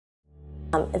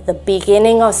At the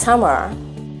beginning of summer,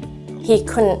 he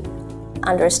couldn't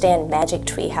understand Magic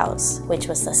Tree House, which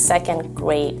was the second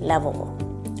grade level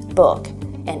book.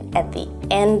 And at the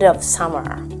end of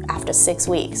summer, after 6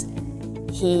 weeks,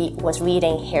 he was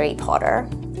reading Harry Potter.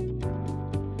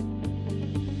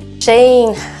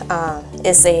 Shane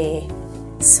is a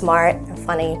smart,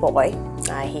 funny boy.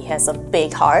 He has a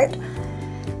big heart.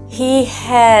 He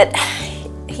has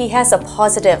a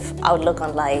positive outlook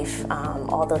on life,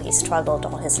 although he struggled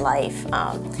all his life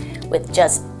with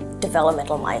just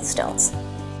developmental milestones.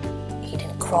 He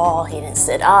didn't crawl, he didn't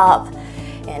sit up,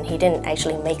 and he didn't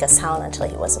actually make a sound until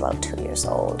he was about 2 years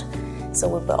old. So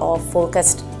we were all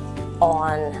focused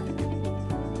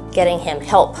on getting him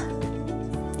help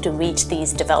to reach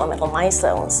these developmental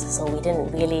milestones. So we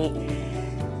didn't really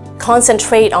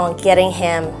concentrate on getting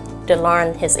him to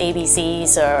learn his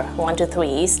ABCs or 1, 2,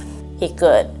 3s. He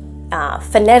could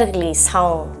phonetically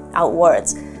sound out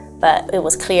words, but it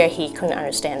was clear he couldn't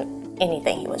understand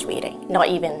anything he was reading, not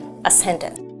even a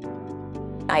sentence.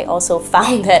 I also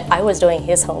found that I was doing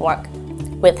his homework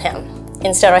with him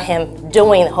instead of him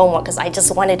doing the homework, because I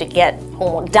just wanted to get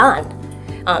homework done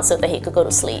so that he could go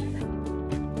to sleep.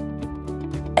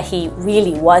 He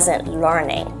really wasn't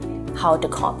learning how to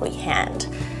comprehend.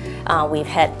 We've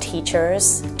had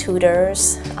teachers,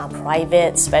 tutors,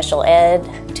 private special ed,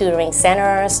 tutoring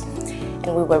centers,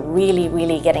 and we were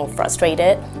really getting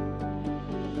frustrated.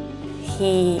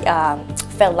 He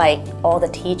felt like all the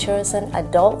teachers and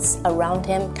adults around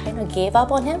him kind of gave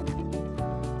up on him.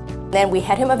 Then we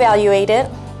had him evaluated,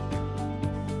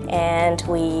 and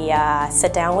we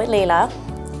sat down with Layla,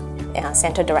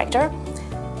 center director,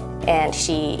 and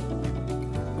she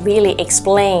really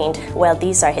explained, well,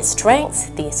 these are his strengths,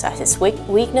 these are his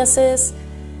weaknesses,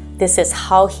 this is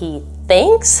how he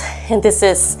thinks, and this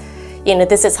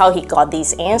is how he got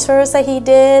these answers that he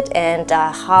did, and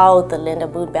how the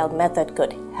Lindamood-Bell method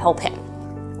could help him.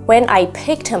 When I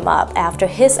picked him up after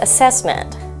his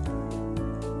assessment,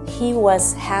 he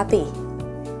was happy,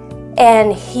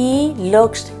 and he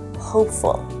looked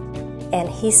hopeful, and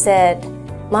he said,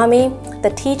 "Mommy,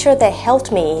 the teacher that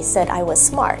helped me said I was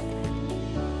smart."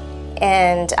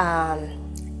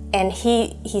 And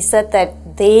he said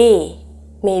that they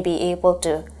may be able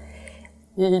to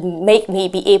make me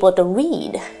be able to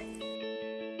read.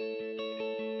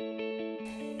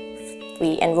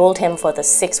 We enrolled him for the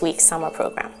 6-week summer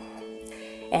program,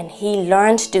 and he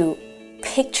learned to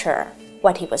picture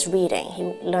what he was reading. He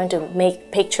learned to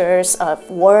make pictures of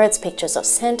words, pictures of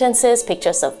sentences,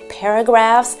 pictures of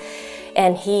paragraphs,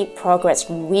 and he progressed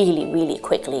really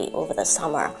quickly over the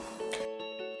summer.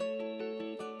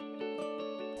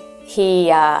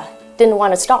 He didn't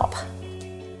want to stop.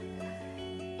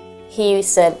 He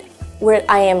said,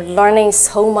 I am learning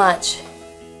so much,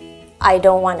 I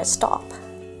don't want to stop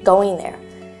going there.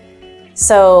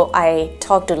 So I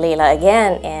talked to Layla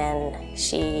again, and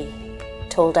she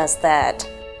told us that,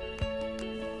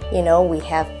 we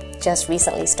have just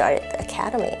recently started the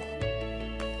academy.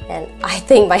 And I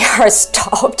think my heart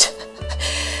stopped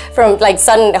from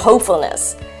sudden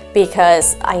hopefulness,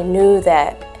 because I knew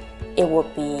that it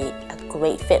would be a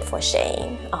great fit for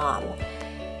Shane.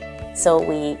 So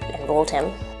we enrolled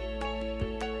him.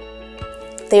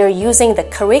 They are using the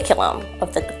curriculum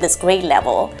of this grade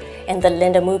level, and the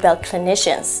Lindamood-Bell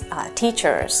clinicians,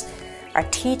 teachers, are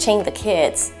teaching the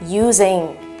kids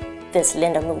using this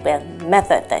Lindamood-Bell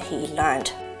method that he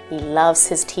learned. He loves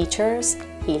his teachers,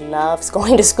 he loves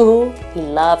going to school, he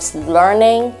loves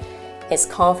learning, his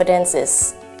confidence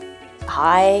is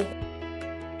high.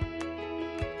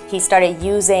 He started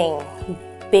using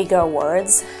bigger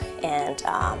words, and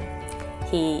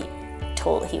he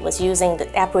was using the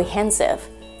apprehensive,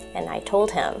 and I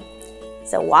told him,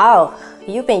 so wow,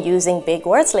 you've been using big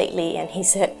words lately. And he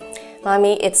said,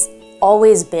 Mommy, they've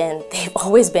always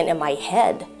been in my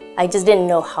head. I just didn't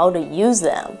know how to use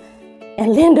them.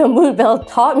 And Lindamood-Bell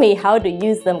taught me how to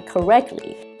use them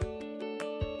correctly.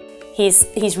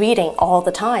 He's reading all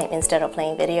the time instead of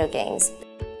playing video games.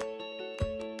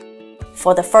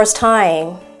 For the first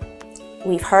time,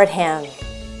 we've heard him,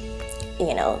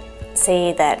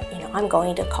 say that, I'm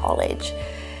going to college.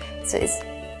 So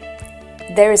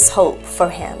there is hope for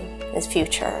him in his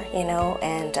future, and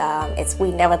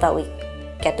we never thought we'd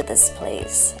get to this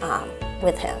place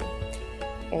with him.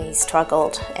 And he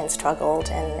struggled, and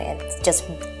it's just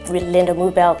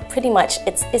Lindamood-Bell, pretty much,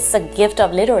 it's a gift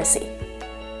of literacy.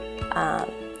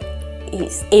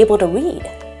 He's able to read,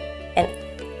 and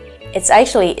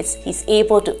he's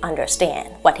able to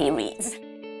understand what he reads.